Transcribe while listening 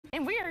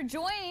And we are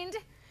joined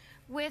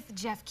with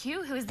Jeff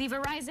Q, who is the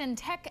Verizon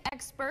tech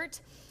expert.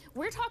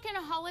 We're talking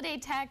holiday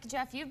tech.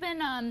 Jeff, you've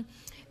been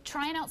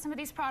trying out some of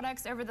these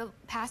products over the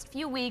past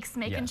few weeks,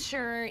 making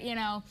sure, you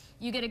know,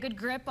 you get a good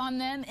grip on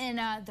them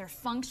and their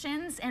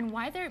functions and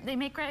why they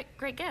make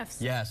great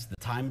gifts. Yes, the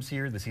time's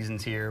here, the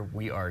season's here.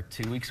 We are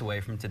 2 weeks away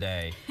from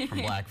today,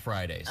 from Black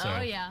Friday. So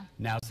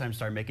now it's time to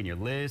start making your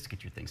list,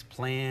 get your things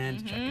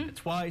planned, checking it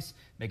twice,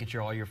 making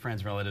sure all your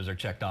friends and relatives are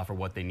checked off for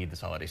what they need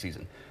this holiday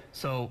season.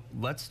 So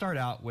let's start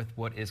out with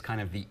what is kind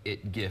of the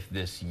it gift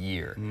this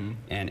year.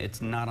 And it's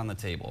not on the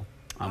table.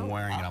 I'm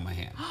wearing it on my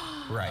hand.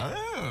 Right.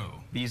 Oh.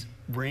 These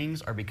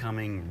rings are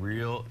becoming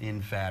real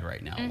in fad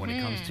right now when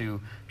it comes to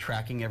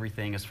tracking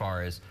everything as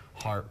far as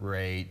heart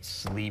rate,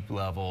 sleep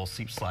level,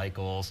 sleep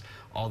cycles,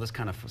 all this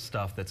kind of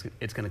stuff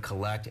it's going to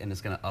collect and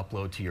it's going to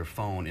upload to your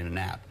phone in an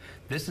app.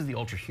 This is the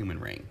Ultra Human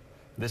Ring.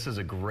 This is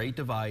a great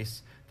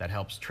device that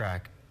helps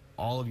track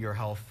all of your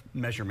health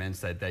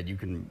measurements that you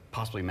can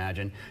possibly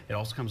imagine. It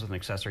also comes with an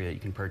accessory that you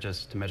can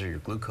purchase to measure your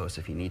glucose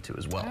if you need to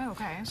as well. Oh,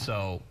 okay.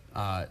 So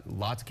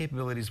lots of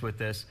capabilities with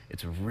this.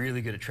 It's really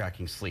good at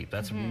tracking sleep.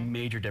 That's a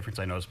major difference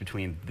I noticed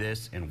between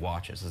this and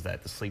watches, is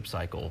that the sleep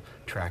cycle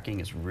tracking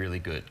is really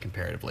good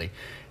comparatively.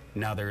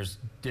 Now there's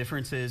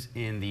differences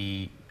in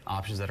the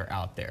options that are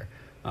out there.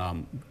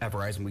 At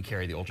Verizon we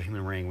carry the Ultra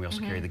Human Ring, we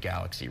also carry the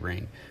Galaxy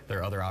Ring. There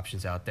are other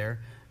options out there.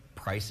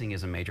 Pricing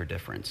is a major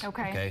difference.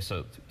 Okay,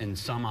 so in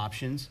some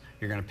options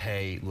you're going to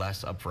pay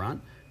less upfront,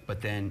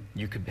 but then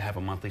you could have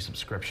a monthly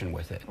subscription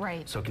with it.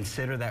 Right. So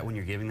consider that when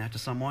you're giving that to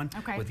someone.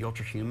 With the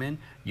Ultra Human,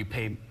 you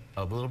pay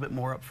a little bit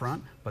more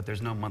upfront, but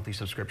there's no monthly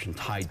subscription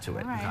tied to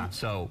it.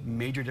 So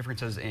major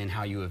differences in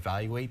how you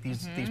evaluate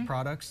these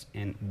products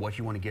and what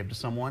you want to give to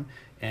someone,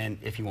 and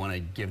if you want to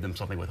give them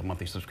something with a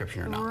monthly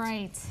subscription or not.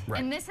 Right.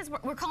 And this is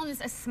what we're calling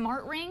this a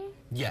smart ring.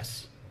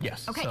 Yes.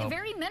 Yes. Okay. So,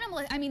 very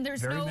minimal. I mean,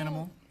 there's very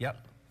minimal.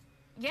 Yep.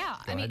 Yeah,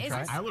 I mean,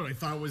 I literally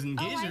thought it was an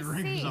engagement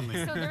ring or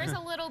something. So there's a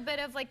little bit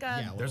of like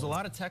a... there's a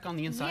lot of tech on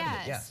the inside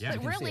of it, yes.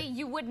 But really,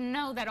 you wouldn't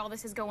know that all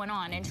this is going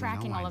on and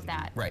tracking all of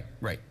that. Right,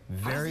 right.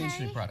 Very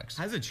interesting products.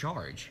 How does it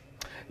charge?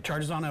 It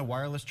charges on a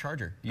wireless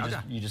charger.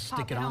 You just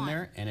stick it on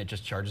there and it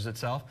just charges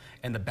itself.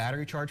 And the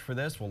battery charge for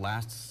this will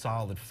last a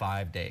solid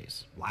 5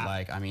 days. Wow.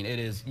 Like, I mean,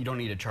 you don't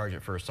need to charge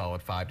it for a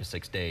solid 5 to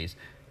 6 days.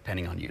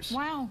 Depending on use.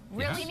 Wow,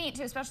 really neat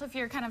too, especially if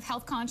you're kind of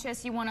health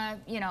conscious, you want to,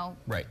 you know,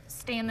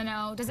 stay in the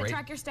know. Does it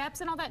track your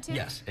steps and all that too?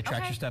 Yes, it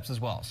tracks your steps as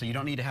well. So you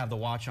don't need to have the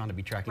watch on to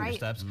be tracking your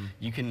steps.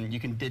 You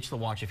can ditch the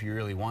watch if you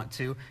really want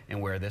to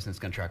and wear this, and it's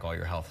going to track all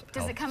your health.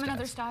 Does it come in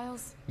other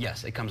styles?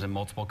 Yes, it comes in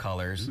multiple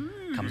colors.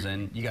 Comes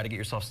in, you got to get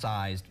yourself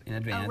sized in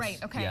advance. Oh,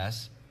 right, okay.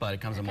 Yes, but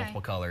it comes in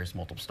multiple colors,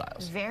 multiple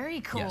styles.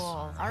 Very cool. Yes.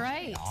 All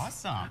right.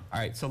 Awesome. All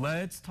right, so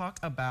let's talk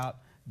about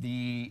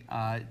the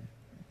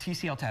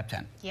TCL Tab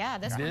 10. Yeah,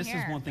 this is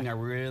one thing I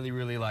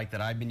really like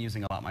that I've been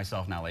using a lot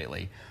myself now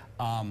lately.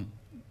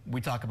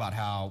 We talk about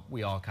how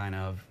we all kind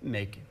of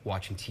make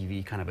watching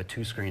TV kind of a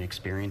two-screen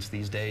experience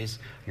these days.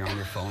 You're on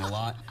your phone a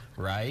lot,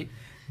 right?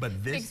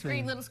 But this big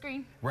screen, little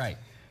screen. Right.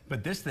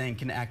 But this thing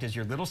can act as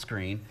your little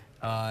screen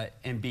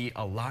and be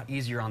a lot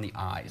easier on the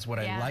eyes. What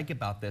I like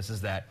about this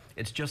is that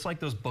it's just like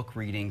those book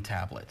reading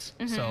tablets.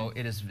 So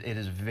it is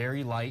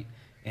very light,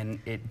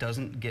 and it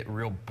doesn't get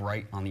real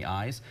bright on the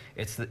eyes.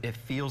 It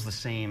feels the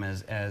same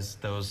as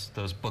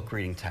those book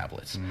reading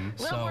tablets.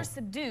 A little more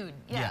subdued.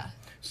 Yeah.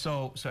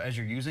 So as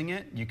you're using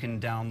it, you can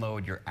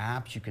download your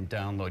apps, you can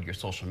download your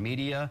social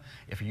media.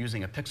 If you're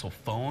using a Pixel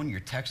phone, your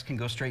text can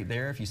go straight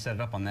there if you set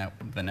it up on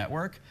the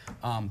network.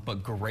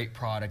 But great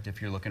product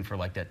if you're looking for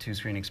like that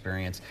two-screen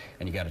experience,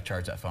 and you got to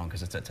charge that phone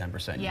because it's at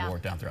 10%. You can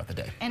work down throughout the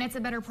day. And it's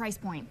a better price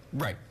point.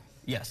 Right.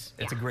 Yes,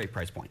 it's a great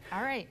price point.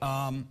 All right.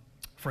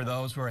 For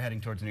those who are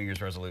heading towards New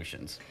Year's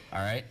resolutions, all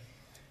right?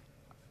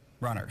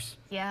 Runners.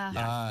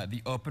 Yeah.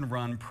 The Open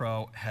Run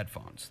Pro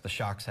headphones, the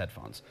Shox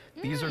headphones.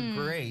 These are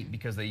great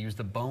because they use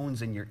the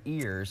bones in your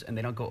ears and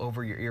they don't go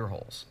over your ear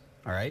holes.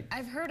 All right?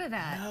 I've heard of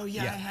that. Oh,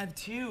 yeah, I have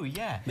too,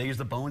 They use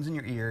the bones in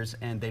your ears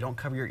and they don't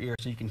cover your ears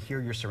so you can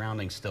hear your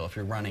surroundings still if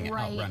you're running and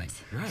out running.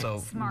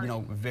 So, you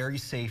know, very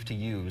safe to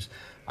use.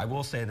 I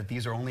will say that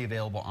these are only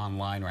available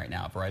online right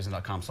now at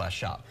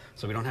Verizon.com/shop.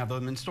 So we don't have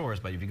them in stores,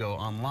 but if you go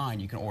online,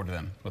 you can order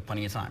them with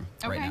plenty of time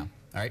right now.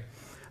 All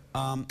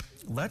right?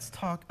 Let's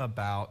talk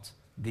about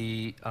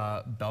the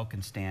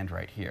Belkin stand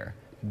right here.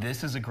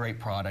 This is a great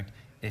product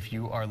if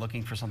you are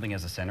looking for something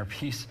as a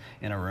centerpiece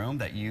in a room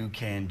that you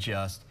can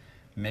just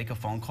make a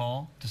phone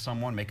call to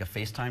someone, make a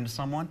FaceTime to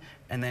someone,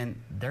 and then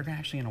they're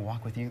actually going to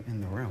walk with you in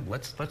the room.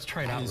 Let's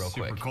try it out real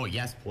quick. Super cool.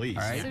 Yes, please.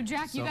 All right. So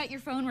Jack, you got your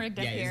phone rigged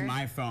up here. Yeah, it's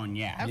my phone.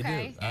 Yeah.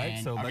 Okay. You do. All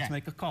right. So let's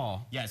make a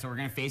call. Yeah. So we're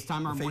gonna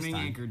FaceTime our morning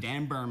anchor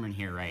Dan Berman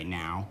here right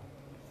now.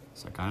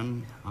 So I got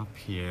him up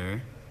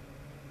here.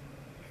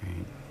 All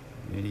right.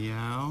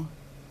 Video.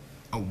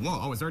 Oh,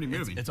 whoa. Oh, it's already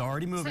moving. It's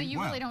already moving. So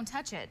you really don't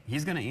touch it.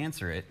 He's going to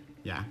answer it.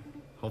 Yeah.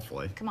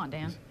 Hopefully. Come on,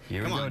 Dan.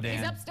 Here we go, Dan.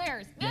 He's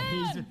upstairs.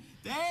 Dan!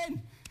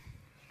 Dan!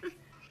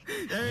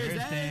 There's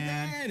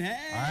Dan!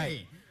 Hey! All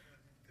right.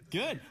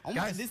 Good. Oh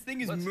my, this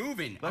thing is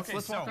moving. Let's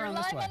walk We're around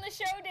live this way. on the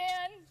show,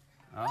 Dan.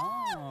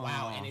 Oh.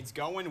 Wow, and it's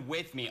going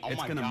with me. Oh my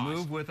gosh. It's going to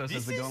move with us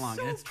as we go along.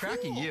 So and it's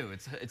tracking cool. you.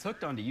 It's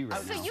hooked onto you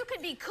right now. So you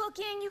could be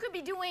cooking, you could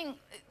be doing,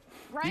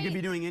 right? You could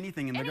be doing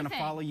anything, and they're going to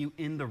follow you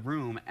in the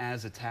room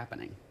as it's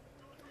happening.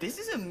 This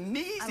is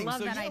amazing. I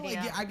love that idea.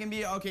 Like, I can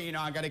be, okay, you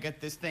know, I got to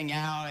get this thing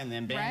out, and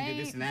then bam,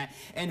 do this and that.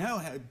 And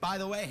oh, by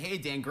the way, hey,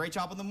 Dan, great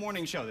job on the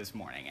morning show this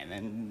morning. And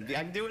then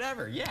I can do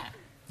whatever, yeah.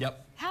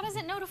 Yep. How does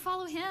it know to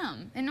follow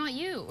him and not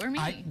you or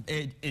me?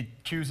 It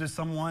chooses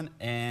someone,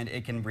 and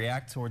it can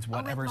react towards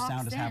whatever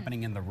sound is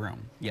happening in the room.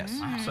 Yes.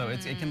 So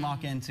it can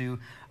lock into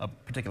a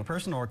particular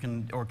person, or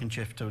can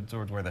shift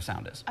towards where the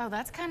sound is. Oh,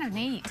 that's kind of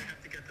neat. I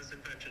have to get this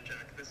invention,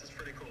 Jack. This is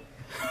pretty cool.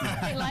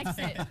 He likes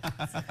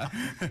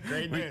it.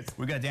 Great news.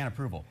 We got Dan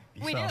approval.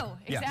 We do,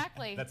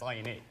 exactly. That's all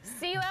you need.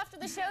 See you after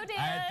the show, Dan.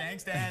 All right,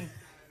 thanks, Dan.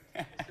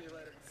 See you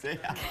later. See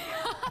ya.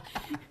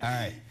 All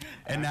right,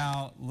 and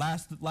now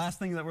last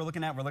thing that we're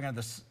looking at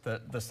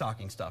the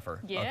stocking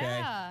stuffer. Yeah.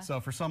 Okay. So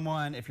for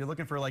someone, if you're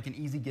looking for like an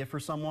easy gift for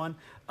someone,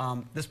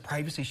 this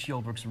Privacy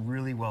Shield works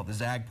really well. The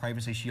Zag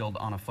Privacy Shield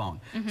on a phone.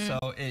 So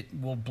it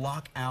will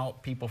block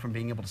out people from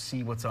being able to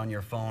see what's on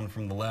your phone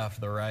from the left,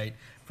 the right,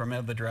 from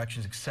other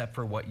directions, except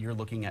for what you're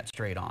looking at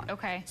straight on.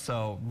 Okay.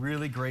 So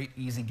really great,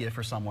 easy gift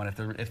for someone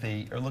if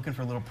they are looking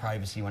for a little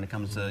privacy when it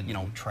comes to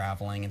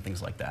traveling and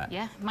things like that.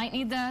 Yeah, might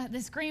need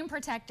the screen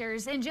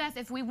protectors. And Jeff,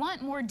 if we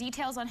want more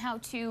details on how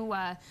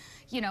to,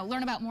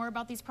 learn more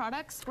about these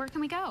products, where can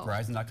we go?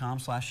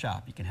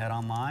 Verizon.com/shop. You can head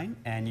online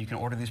and you can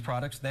order these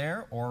products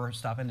there, or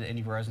stop into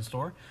any Verizon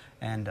store,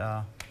 and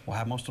we'll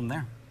have most of them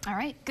there. All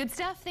right, good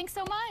stuff. Thanks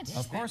so much.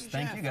 Of course.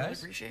 Thank you, guys.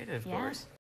 I appreciate it, of Yeah. course.